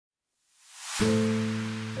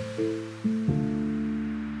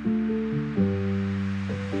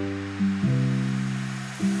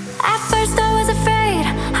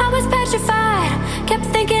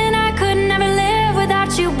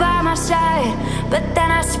you by my side. But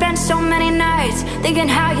then I spent so many nights thinking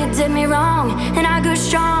how you did me wrong, and I grew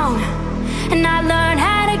strong, and I learned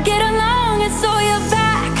how to get along. And so you're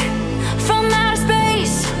back from outer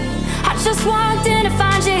space. I just walked in to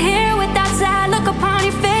find you here with that sad look upon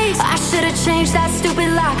your face. I should've changed that stupid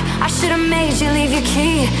lock, I should've made you leave your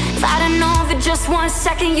key. If I'd have known for just 1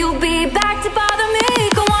 second you'd be back to bother me.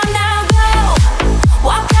 Go on now, go,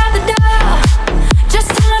 walk out the door. Just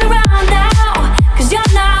turn around now, cause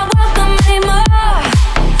you're not welcome anymore.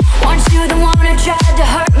 Weren't you the one who tried to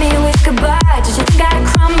hurt me with goodbye? Did you think I'd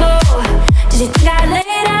crumble? Did you think I'd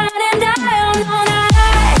lay down and die? Oh no, not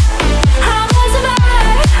I. I will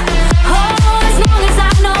survive. Oh, as long as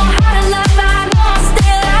I know how to love, I know I'll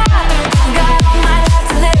stay alive. I've got all my life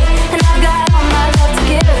to live, and I've got all my love to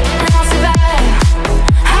give, and I'll survive.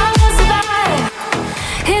 I will survive.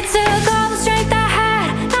 It took all the strength I had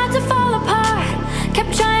not to fall apart.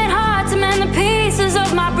 Kept trying hard to mend the pieces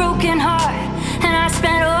of my broken heart. And I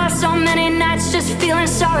spent so many nights just feeling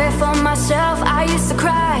sorry for myself. I used to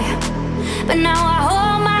cry, but now I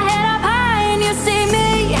hold my head up high. And you see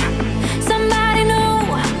me, somebody new.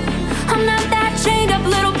 I'm not that chained up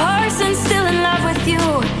little person, still in love with you.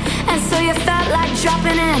 And so you felt like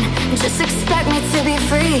dropping in and just expect me to be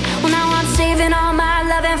free. Well, now I'm saving all my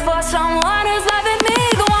loving for someone who's